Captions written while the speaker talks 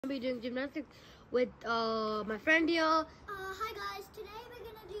Be doing gymnastics with my friend here. Hi guys, today we're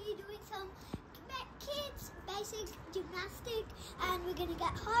gonna be doing some kids basic gymnastics, and we're gonna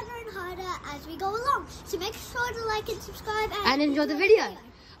get harder and harder as we go along. So make sure to like and subscribe and enjoy the video.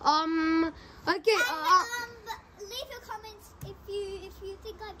 Okay. Leave your comments if you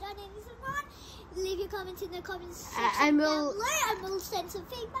think I've done anything wrong. Leave your comments in the comments section and down below, and we'll send some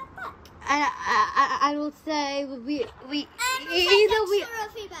feedback back. I will say we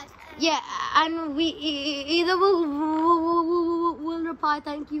feedback. Yeah, and we either will reply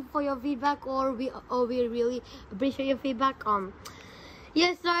thank you for your feedback, or we really appreciate your feedback.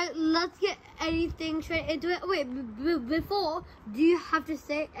 Yes, so let's get anything straight into it. Wait, before, do you have to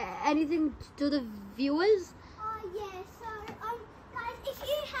say anything to the viewers? Yeah, so guys, if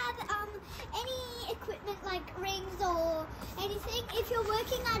you have any equipment like rings or anything, if you're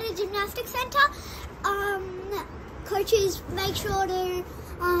working at a gymnastics center, coaches make sure to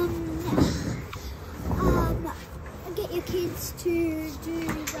get your kids to do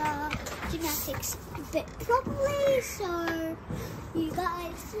the gymnastics a bit properly, so you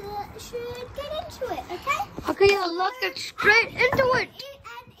guys should get into it, okay? Okay, yeah, let's get straight into it.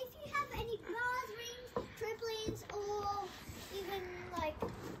 And if you have any bras, rings, trampolines, or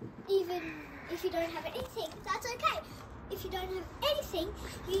even if you don't have anything, that's okay. If you don't have anything,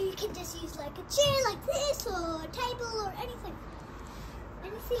 you can just use like a chair like this, or a table, or anything.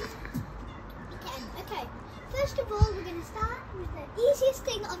 Anything you can. Okay, first of all, we're going to start with the easiest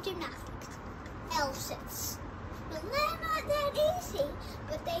thing on gymnastics, L-sits. Well, they're not that easy,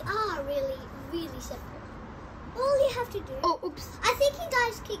 but they are really, really simple. All you have to do... Oh, oops. I think you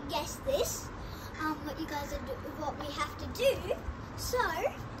guys can guess this, what we have to do. So,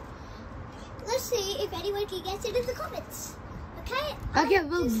 let's see if anyone can guess it in the comments. Okay? Okay,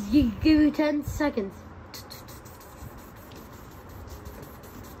 we'll give you 10 seconds.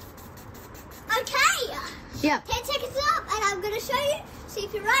 Okay! Yeah. 10 seconds up, and I'm going to show you. See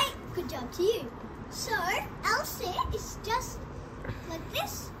if you're right. Good job to you. So, L-sit is just like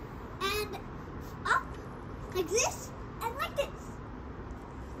this, and up, like this, and like this.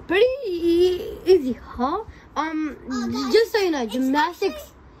 Pretty easy, huh? Guys, just so you know,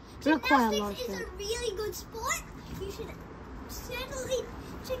 gymnastics require a lot of Gymnastics is strength. a really good sport. You should certainly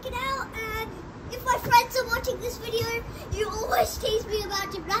check it out. And if my friends are watching this video, you always tease me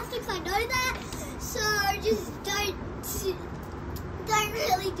about gymnastics. I know that. So just don't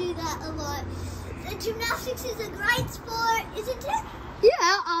really do that a lot. Gymnastics is a great sport, isn't it?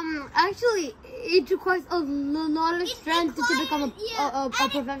 Yeah, actually, it requires a lot of strength to become a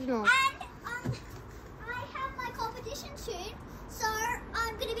professional. And I have my competition soon, so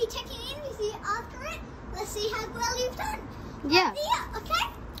I'm going to be checking in with you after it. Let's see how well you've done. Yeah. Okay?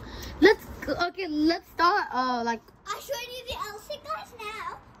 Let's start, I showed you the L-sit, guys.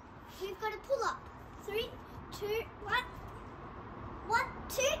 Now, we've got to pull up. 3, 2, 1. 1,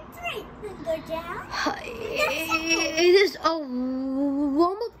 2, 3. Then go down. Is this a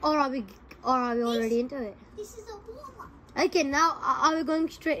warm-up, or are we already into it? This is a warm-up. Okay, now are we going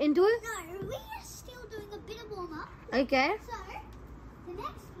straight into it? No, we are still doing a bit of warm-up. Okay. So, the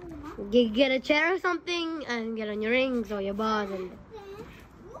next warm-up. Get a chair or something and get on your rings or your bars and.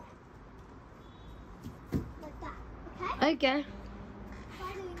 Then, like that. Okay? Okay.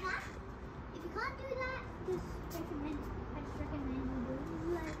 Try doing that. If you can't do that, I just recommend you do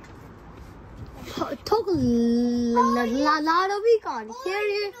like. Talk louder, we can't Or hear you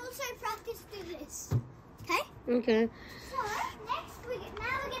you. can also practice do this. Okay? Okay. So, next we're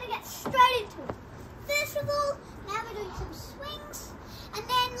going to get straight into it. First of all, now we're doing some swings. And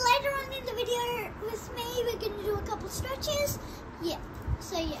then later on in the video with me, we're going to do a couple stretches. Yeah.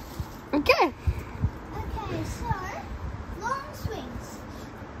 So, yeah. Okay. Okay, so, long swings.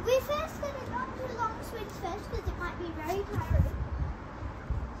 We're first going to not do long swings first because it might be very tiring.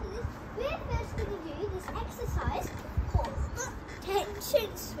 So, we're first going to do this exercise called tension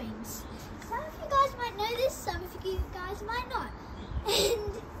swings. Some of you guys might know this, some of you guys might not.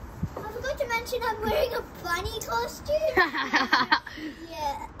 And I forgot to mention I'm wearing a bunny costume.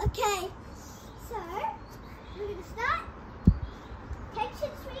 Yeah, okay. So, we're going to start.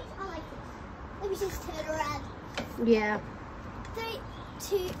 Tension swings are like this. Let me just turn around. Yeah. 3,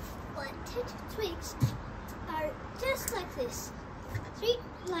 2, 1. Tension swings are just like this. 3,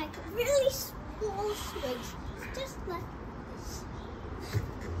 like really small swings. Just like this.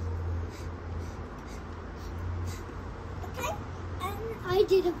 Okay? And I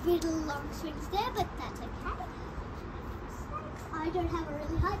did a bit of long swings there, but that's okay. I don't have a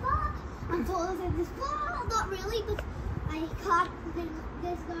really high bar. I'm taller than this bar. Not really, but I can't.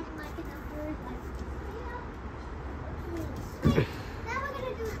 There's not like enough room. Now we're going to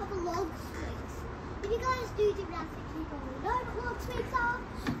to do a couple log swings. If you guys do gymnastics, you probably know what log swings are,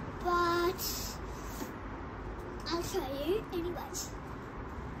 but I'll show you anyways.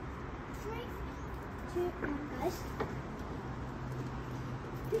 3, 2, 1, guys.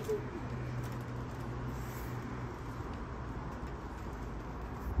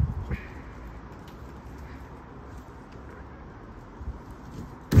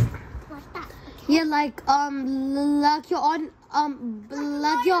 Like that. Okay. Yeah, like you're on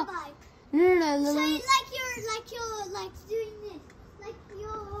like you're motorbike. no. So like you're doing this, like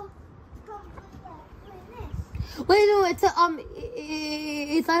you're probably doing this. Wait, no, it's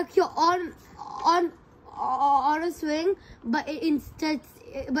like you're on a swing, but instead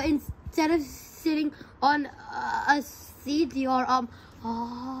of sitting on a seat, you're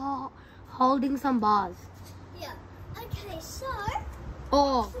holding some bars. Yeah. Okay, so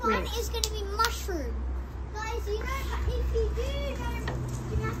Oh, this one great. is going to be mushroom. Guys, you know, if you do know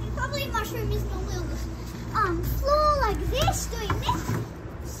gymnastics, probably mushroom is normally on the floor like this, doing this.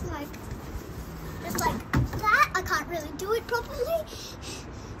 It's like just like that. I can't really do it properly.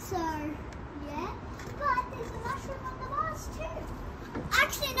 So yeah. But there's a mushroom on the bars too.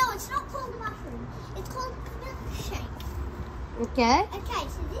 Actually, no, it's not called a mushroom. It's called milkshake. Okay. Okay,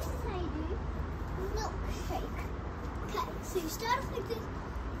 so this is how you do milkshake. Okay, so you start off like this,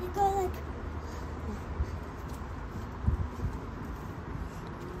 and you go like.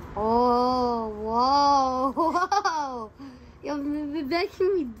 Oh, whoa. You're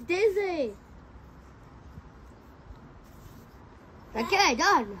making me dizzy. Okay,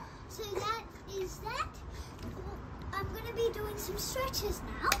 done. So that is that. I'm going to be doing some stretches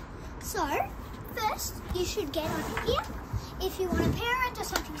now. So, first, you should get on here. If you want a parent or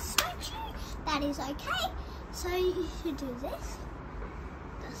something to stretch you, that is okay. So you should do this.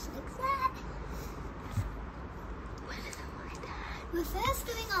 Just like that. We're first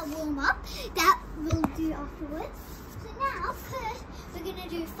doing our warm-up. That we'll do afterwards. So now, first, we're going to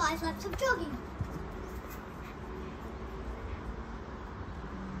do 5 laps of jogging.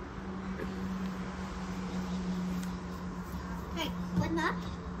 Okay, 1 lap,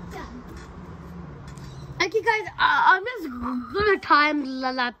 done. Okay, guys, I'm just gonna time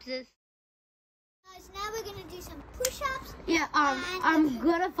lapses. Guys, now we're going to do some push-ups. Yeah, I'm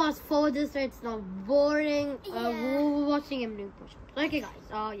gonna fast forward this so it's not boring. Yeah. Watching him doing push-ups. Okay, guys.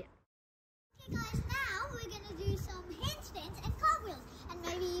 Yeah. Okay, guys, now we're going to do some handstands and cartwheels. And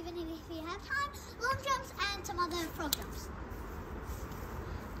maybe even if you have time, long jumps and some other frog jumps.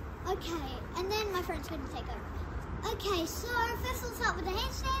 Okay, and then my friend's going to take over. Okay, so first we'll start with the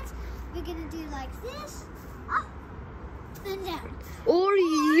handstands. We're going to do like this, up and down. Or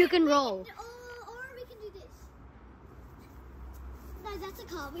you can roll. Or we can do this. No, that's a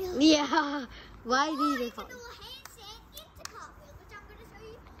cartwheel. Yeah. Why Or do you you do can do a handstand into cartwheel, which I'm going to show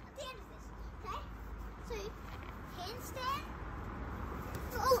you at the end of this. Okay? So, handstand,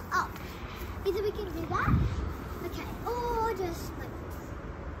 roll up. Either we can do that, okay, or just like this.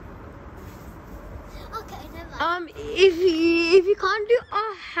 Okay, never mind. If you can't do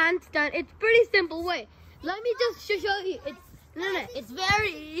a handstand, it's pretty simple. Wait, let me just show you. It's it's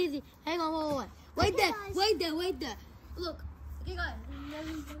very easy. Hang on, wait Okay, there, guys. wait there. Look, okay, guys. Let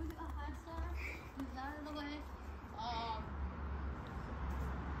me do a handstand. Move that out of the way.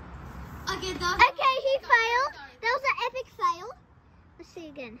 Okay, that's Okay, he failed. That was an epic fail. Let's see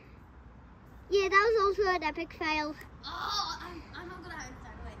again. Yeah, that was also an epic fail. Oh, I'm not gonna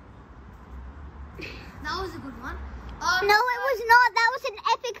handstand. Wait, that was a good one. No, it was not. That was an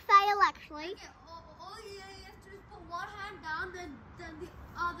epic fail, actually. Okay, all you have to just put one hand down, then the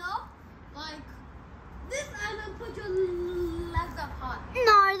other, like this, and then put your legs up high.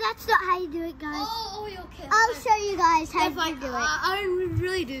 No, that's not how you do it, guys. Oh, okay. I'll show you guys how If to do it. I don't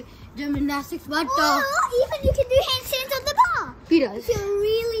really do gymnastics, but Or even you can do handstands on the bar. he does. If you're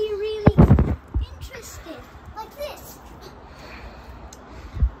really, really interested. Like this.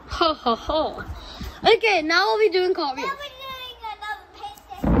 Ho ho ho. Okay, now we'll be doing Now cartwheels. we're doing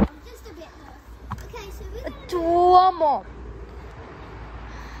another handstand. Just a bit more. Okay, so we're going to do... One more.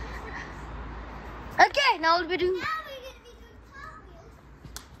 Okay, now we'll be doing. Now we're going to be doing cartwheels.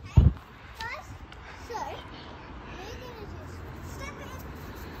 Okay, guys? So, we're going to just step in.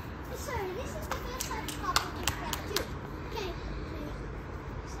 So, this is the first type of cartwheel we're going to do. Okay,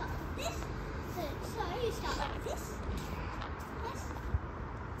 so start like this. So you start like this. Yes.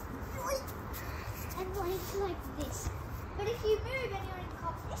 And like this. But if you move and you're in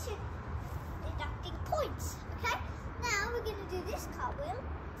competition, deducting points. Okay? Now we're going to do this cartwheel.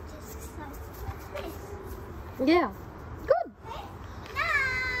 Just like this. Yeah. Good. Okay?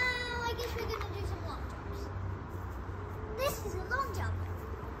 Now I guess we're going to do some long jumps. This is a long jump.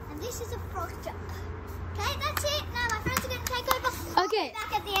 this is a frog jump. Okay, that's it. Now my friends are going to take over. Okay.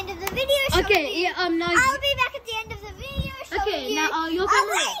 I'll be back at the end of the video. Okay, yeah, now I'll be back at the end of the video. Okay, you. now your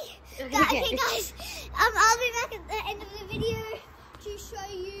camera. Okay, guys. I'll be back at the end of the video to show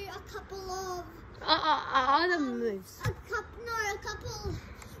you a couple of other moves. A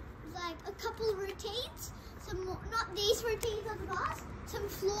couple routines. Some more, not these routines of the past. Some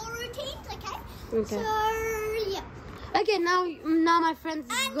floor routines. Okay. Okay. So yeah. Okay, now my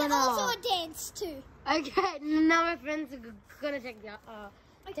friends is And gonna. also a dance too. Okay, now my friends are gonna check the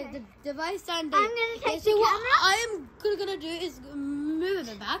take the device and I'm gonna take so the what camera. I am gonna do is move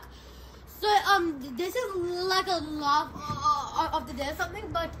it back. So this is like a log of the day or something,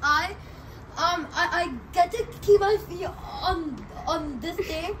 but I get to keep my feet on this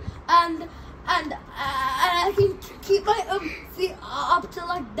thing and I can keep my feet up to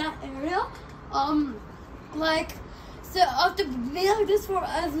like that area. Like. So I have to be like this for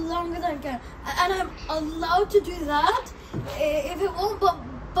as long as I can, and I'm allowed to do that if it won't.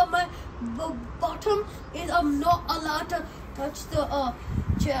 But my bottom is I'm not allowed to touch the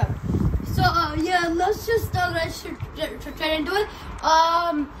chair. So yeah, let's just start try and do it.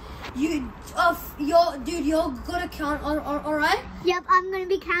 You're gonna count, all right? Yep, I'm gonna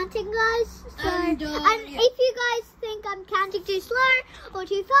be counting, guys. So, and yeah. if you guys think I'm counting too slow or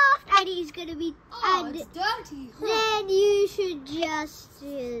too fast, and he's gonna be, It's dirty. then you should just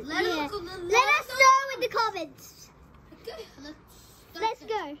let us know in the comments. Okay, Let's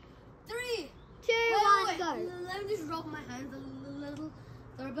go. 3, 2, 1, wait. go. Let me just rub my hands a little.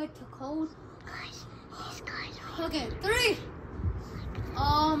 They're a bit too cold. Guys, these guys. Okay, 3.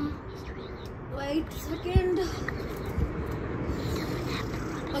 Wait a second.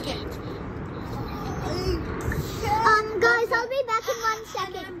 Okay. Guys, I'll be back in 1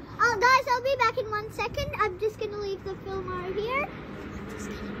 second. Guys, I'll be back in 1 second. I'm just gonna leave the film over here.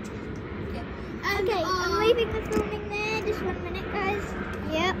 Okay. And, Okay, I'm leaving the filming there. Just 1 minute, guys.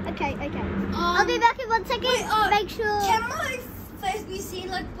 Yeah. Okay. I'll be back in 1 second. Wait, Make sure. Can my face be seen?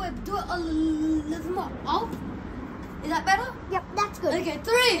 Like, wait, do it a little more up. Is that better? Yep, that's good. Okay,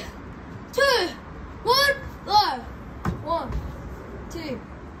 3, 2, 1, go. 1, 2,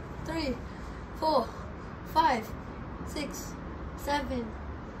 3, 4, 5, 6, 7,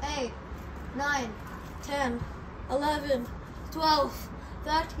 8, 9, 10, 11, 12,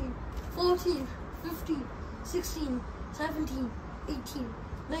 13, 14, 15, 16, 17, 18,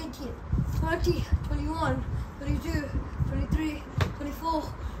 19, 20, 21, 22, 23, 24,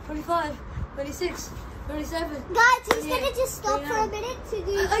 25, 26, 27. Guys, he's gonna just stop for a minute to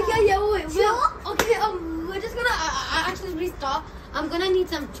do. Wait. Chalk? Okay, we're just gonna actually restart. I'm gonna need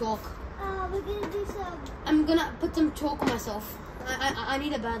some chalk. We're gonna do some. I'm gonna put some chalk on myself. I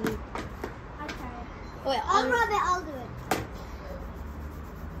need it badly. Okay. Wait, I'll rub it. I'll do it.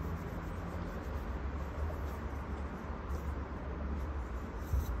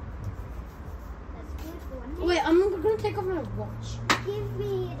 That's good for one. Wait, I'm gonna take off my watch. Give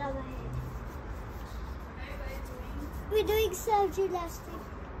me another hand. We're doing some gymnastics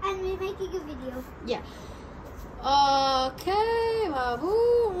and we're making a video. Yeah. Okay,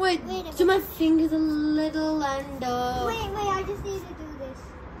 Babu. Wait, Wait a do my fingers a little and Wait, I just need to do this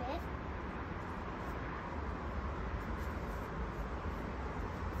bit.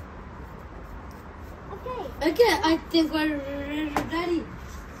 Okay. Okay, I think we're ready.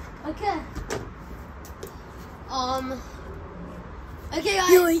 Okay. Okay,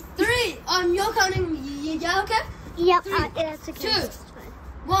 guys. 3. You're counting. Yeah, okay. Yep, 3, that's okay. 2,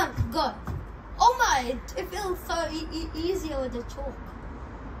 1, go. Oh my! It feels so easier with the chalk.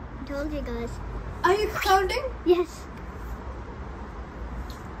 I told you guys. Are you counting? Yes.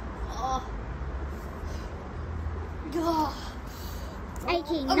 Oh. God.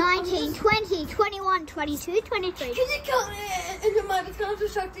 18, 19, 20, 21, 22, 23. Can you count it in your mind? It's kind of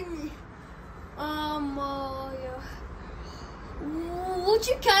distracting me. Yeah. What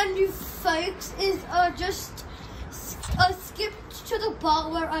you can do, folks, is just skip to the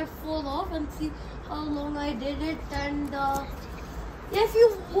part where I fall off and see how long I did it. And if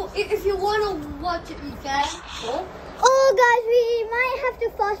you want to watch it, you can. Oh, guys, we might have to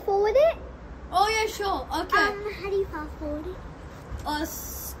fast forward it. Oh yeah, sure. Okay. How do you fast forward it?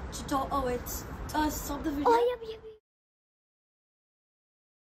 Stop the video. Oh, yep.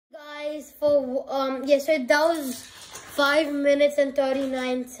 Guys, for so that was 5 minutes and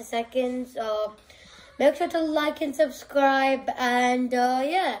 39 seconds. Make sure to like and subscribe, and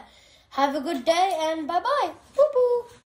yeah, have a good day, and bye bye. Boo boo.